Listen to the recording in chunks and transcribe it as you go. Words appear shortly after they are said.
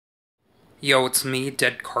Yo, it's me,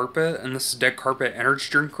 Deadcarpet, and this is Deadcarpet Energy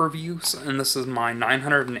Drink Reviews, and this is my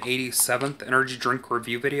 987th energy drink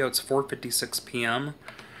review video. It's 4:56 p.m.,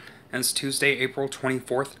 and it's Tuesday, April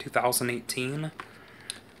 24th, 2018.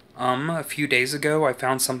 A few days ago, I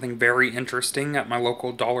found something very interesting at my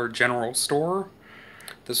local Dollar General store.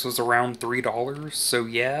 This was around $3, so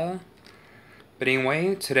yeah. But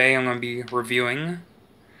anyway, today I'm going to be reviewing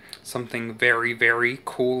something very, very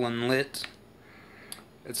cool and lit.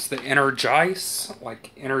 It's the EnergIce,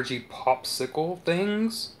 like energy popsicle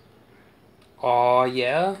things. Aw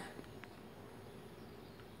yeah.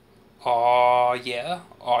 Aw yeah.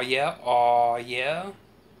 Aw yeah. Aw yeah.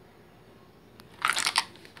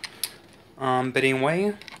 But anyway,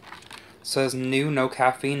 it says new, no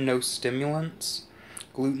caffeine, no stimulants,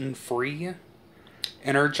 gluten-free,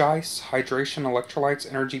 EnergIce, hydration, electrolytes,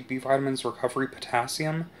 energy, B vitamins, recovery,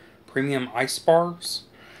 potassium, premium ice bars,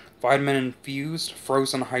 vitamin infused,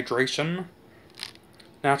 frozen hydration,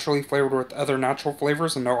 naturally flavored with other natural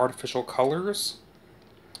flavors and no artificial colors,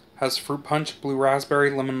 has fruit punch, blue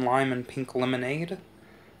raspberry, lemon lime, and pink lemonade,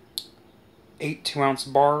 8 2-ounce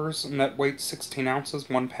bars, net weight 16 ounces,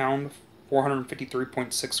 1 pound,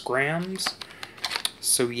 453.6 grams,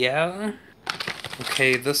 so yeah.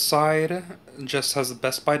 Okay, this side just has the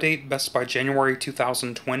Best By date, Best By January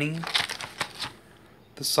 2020.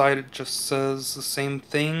 This side just says the same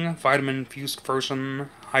thing, vitamin infused frozen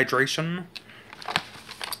hydration.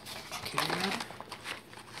 Okay.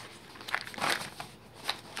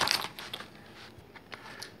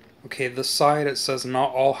 Okay, this side it says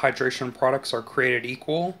not all hydration products are created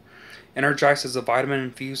equal. EnergIce is a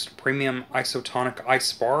vitamin-infused premium isotonic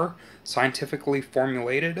ice bar, scientifically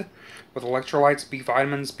formulated, with electrolytes, B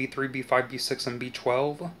vitamins, B3, B5, B6, and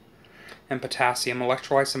B12, and potassium.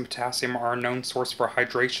 Electrolytes and potassium are a known source for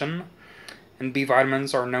hydration, and B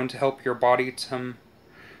vitamins are known to help your body to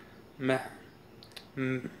I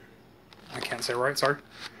can't say it right, sorry.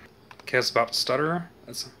 Okay, I was about to stutter.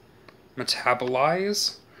 It's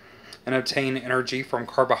metabolize and obtain energy from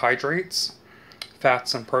carbohydrates,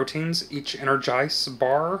 fats, and proteins. Each EnergIce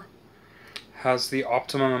bar has the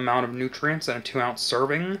optimum amount of nutrients in a 2-ounce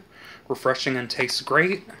serving, refreshing and tastes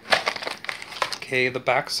great. Okay, the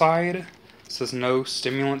backside says no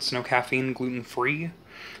stimulants, no caffeine, gluten-free,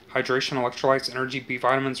 hydration, electrolytes, energy, B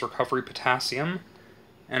vitamins, recovery, potassium,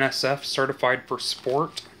 NSF, certified for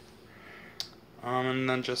sport. And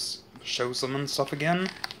then just shows them and stuff again.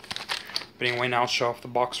 But anyway, now I'll show off the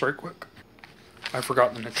box right quick. I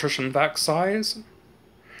forgot the nutrition facts size.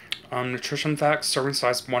 Nutrition facts, serving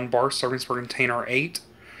size 1 bar, servings per container 8.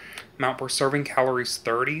 Amount per serving, calories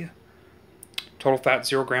 30. Total fat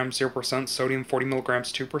 0 grams, 0%. Sodium 40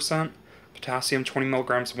 milligrams, 2%. Potassium 20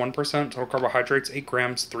 milligrams, 1%. Total carbohydrates 8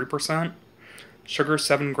 grams, 3%. Sugar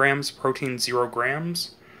 7 grams, protein 0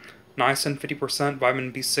 grams. Niacin 50%,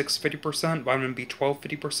 vitamin B6 50%, vitamin B12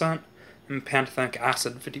 50%, and pantothenic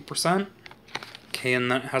acid 50%. Okay, and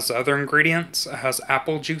then it has the other ingredients. It has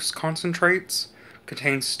apple juice concentrates,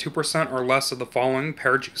 contains 2% or less of the following: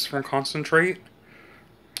 pear juice from concentrate.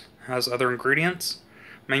 It has other ingredients.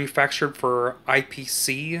 Manufactured for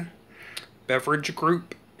IPC Beverage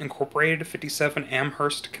Group Incorporated, 57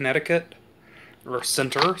 Amherst, Connecticut, or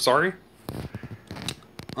Center, sorry.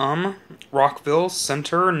 Rockville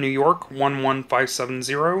Center, New York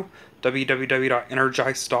 11570,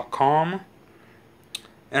 www.energice.com.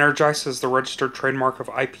 EnergIce is the registered trademark of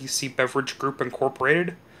IPC Beverage Group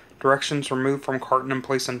Incorporated. Directions: remove from carton and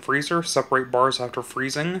place in freezer. Separate bars after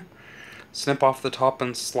freezing. Snip off the top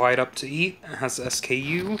and slide up to eat. It has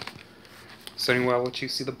SKU. So anyway, I'll let you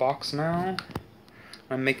see the box now.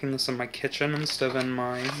 I'm making this in my kitchen instead of in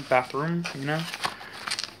my bathroom, you know?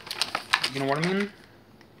 You know what I mean?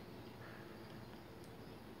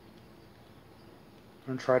 I'm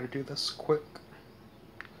gonna try to do this quick.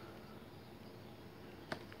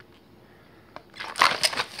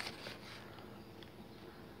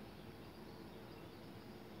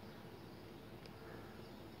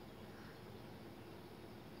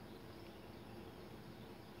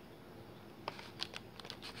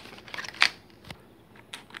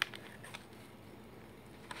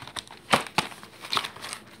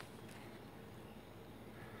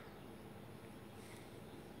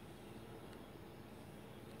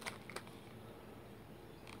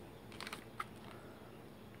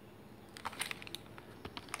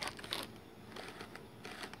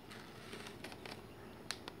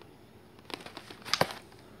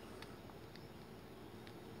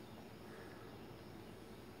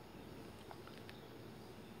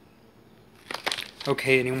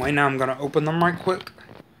 Okay, anyway, now I'm gonna open them right quick.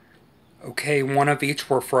 Okay, one of each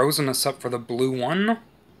were frozen except for the blue one.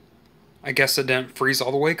 I guess it didn't freeze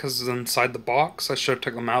all the way because it's inside the box. I should have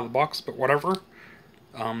took them out of the box, but whatever.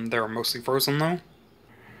 They're mostly frozen though.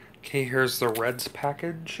 Okay, here's the Reds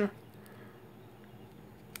package.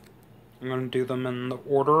 I'm going to do them in the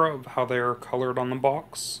order of how they are colored on the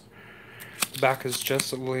box. The back is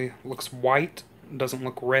just, it looks white, it doesn't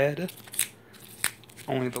look red.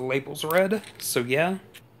 Only the label's red, so yeah.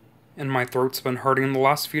 And my throat's been hurting the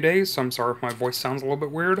last few days, so I'm sorry if my voice sounds a little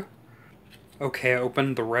bit weird. Okay, I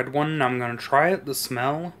opened the red one, now I'm going to try it. The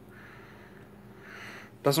smell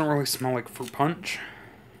doesn't really smell like fruit punch.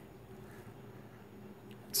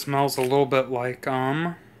 It smells a little bit like,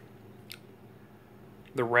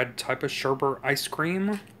 the red type of sherbet ice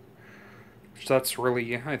cream. So that's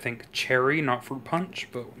really, I think, cherry, not fruit punch,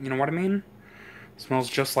 but you know what I mean? It smells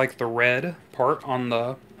just like the red part on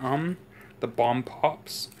the bomb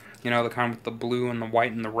pops. You know, the kind with the blue and the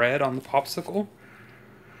white and the red on the popsicle.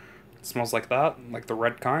 It smells like that, like the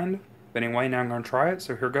red kind. But anyway, now I'm going to try it,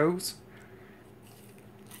 so here goes.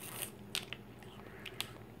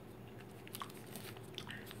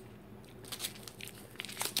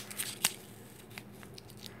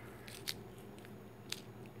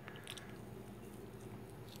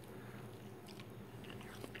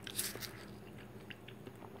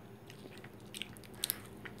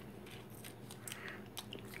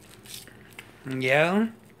 Yeah,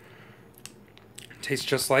 tastes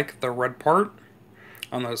just like the red part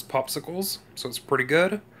on those popsicles, so it's pretty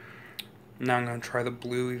good. Now I'm going to try the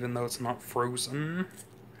blue, even though it's not frozen.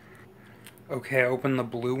 Okay, I opened the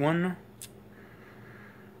blue one.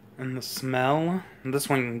 And the smell, this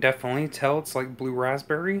one you can definitely tell it's like blue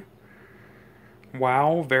raspberry.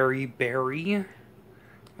 Wow, very berry.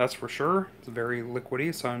 That's for sure. It's very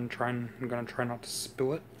liquidy, so I'm going to try not to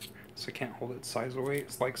spill it. So I can't hold it sideways.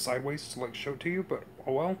 It's like sideways to like show it to you, but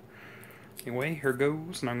oh well. Anyway, here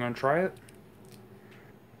goes, and I'm gonna try it.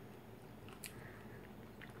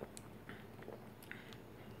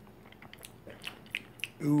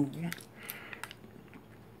 Ooh.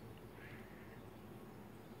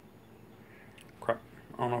 Crap.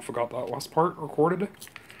 I don't know if I got that last part recorded.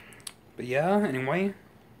 But yeah, anyway.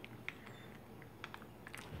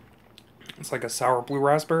 It's like a sour blue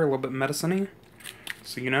raspberry, a little bit medicine-y.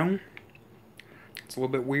 So you know. It's a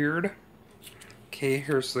little bit weird. Okay,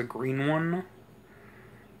 here's the green one.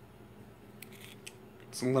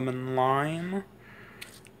 It's lemon lime.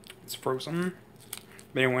 It's frozen.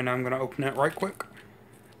 But anyway, now I'm going to open it right quick.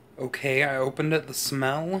 Okay, I opened it. The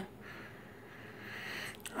smell.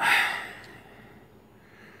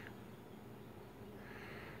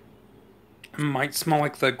 It might smell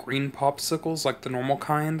like the green popsicles, like the normal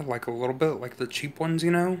kind, like a little bit, like the cheap ones,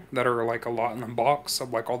 you know, that are like a lot in a box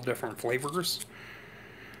of like all the different flavors.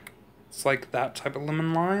 It's like that type of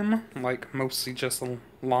lemon lime, like mostly just a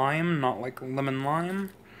lime, not like lemon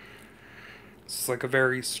lime. It's like a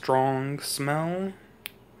very strong smell.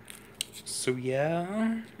 So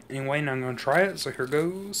yeah. Anyway, now I'm gonna try it, so here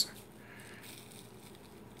goes.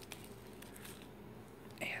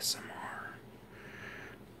 ASMR.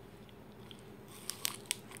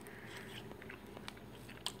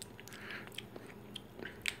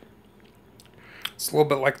 It's a little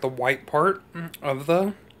bit like the white part of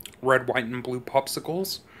the red, white, and blue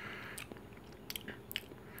popsicles.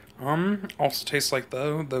 Also tastes like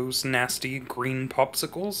those nasty green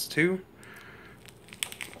popsicles too.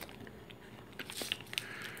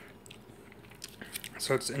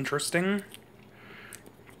 So it's interesting.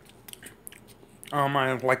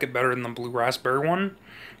 I like it better than the blue raspberry one.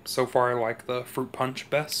 So far I like the fruit punch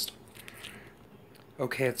best.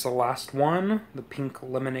 Okay, it's the last one, the pink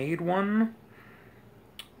lemonade one.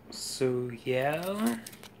 So yeah,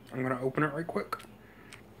 I'm gonna open it right quick.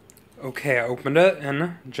 Okay, I opened it,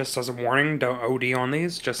 and just as a warning, don't OD on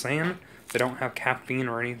these, just saying. They don't have caffeine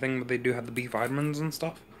or anything, but they do have the B vitamins and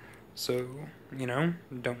stuff. So, you know,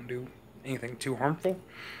 don't do anything too harmful.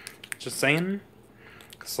 Just saying.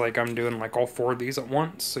 Because, like, I'm doing, like, all 4 of these at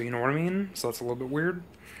once, so you know what I mean? So that's a little bit weird.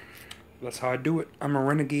 That's how I do it. I'm a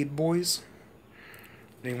renegade, boys.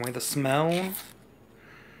 Anyway, the smell.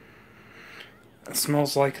 It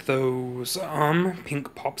smells like those,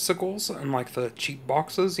 pink popsicles and like the cheap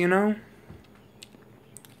boxes, you know?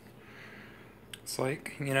 It's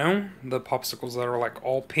like, you know, the popsicles that are like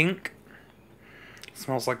all pink. It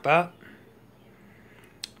smells like that.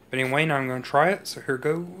 But anyway, now I'm gonna try it, so here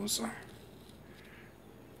goes.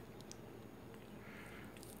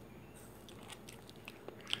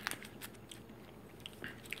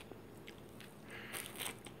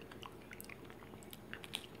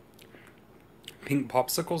 Pink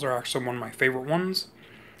popsicles are actually one of my favorite ones.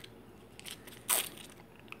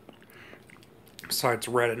 Besides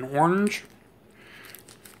red and orange.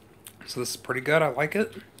 So this is pretty good. I like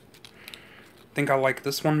it. I think I like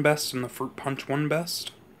this one best and the fruit punch one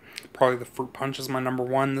best. Probably the fruit punch is my number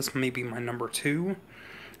 1. This may be my number 2.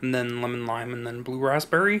 And then lemon lime and then blue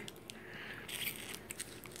raspberry.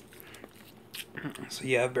 So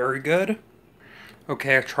yeah, very good.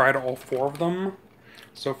 Okay, I tried all 4 of them.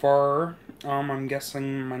 So far, I'm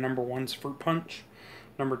guessing my number 1's fruit punch.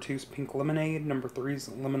 Number 2's pink lemonade. Number 3's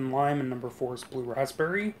lemon lime. And number 4's blue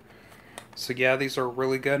raspberry. So yeah, these are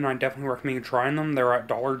really good, and I definitely recommend you trying them. They're at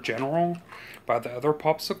Dollar General by the other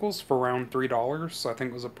popsicles for around $3, so I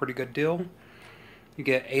think it was a pretty good deal. You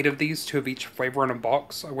get 8 of these, 2 of each flavor in a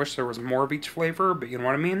box. I wish there was more of each flavor, but you know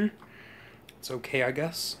what I mean? It's okay, I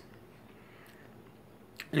guess.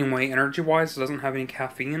 Anyway, energy-wise, it doesn't have any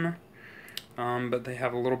caffeine, but they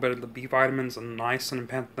have a little bit of the B vitamins and niacin and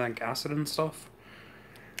pantothenic acid and stuff.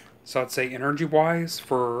 So I'd say energy-wise,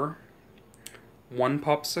 for 1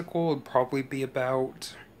 popsicle would probably be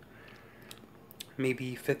about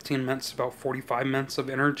maybe 15 minutes, about 45 minutes of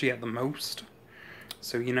energy at the most.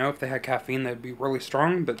 So, you know, if they had caffeine, they'd be really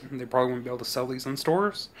strong, but they probably wouldn't be able to sell these in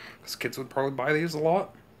stores, because kids would probably buy these a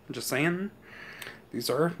lot. I'm just saying. These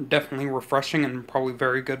are definitely refreshing and probably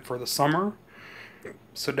very good for the summer.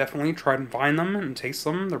 So definitely try and find them and taste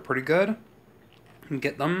them. They're pretty good. And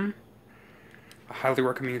get them. I highly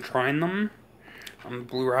recommend you trying them. The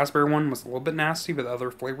blue raspberry one was a little bit nasty, but the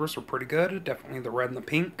other flavors were pretty good. Definitely the red and the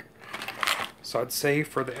pink. So I'd say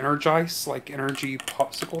for the EnergIce, like energy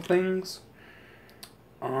popsicle things,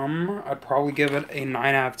 I'd probably give it a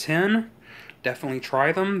 9 out of 10. Definitely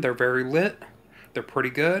try them. They're very lit. They're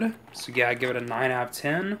pretty good. So yeah, I'd give it a 9 out of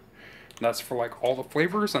 10. That's for like all the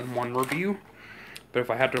flavors and 1 review. But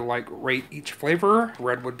if I had to like rate each flavor,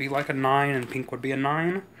 red would be like a 9 and pink would be a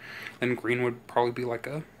 9. Then green would probably be like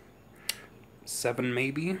a 7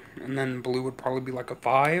 maybe, and then blue would probably be like a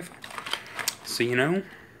 5. So you know,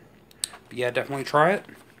 but yeah, definitely try it.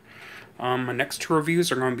 My next 2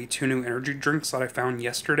 reviews are going to be 2 new energy drinks that I found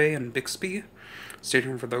yesterday in Bixby. Stay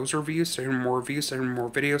tuned for those reviews. Stay tuned for more reviews. Stay tuned for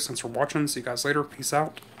more videos. Thanks for watching. See you guys later. Peace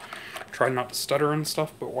out. Try not to stutter and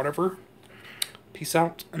stuff, but whatever. Peace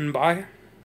out and bye.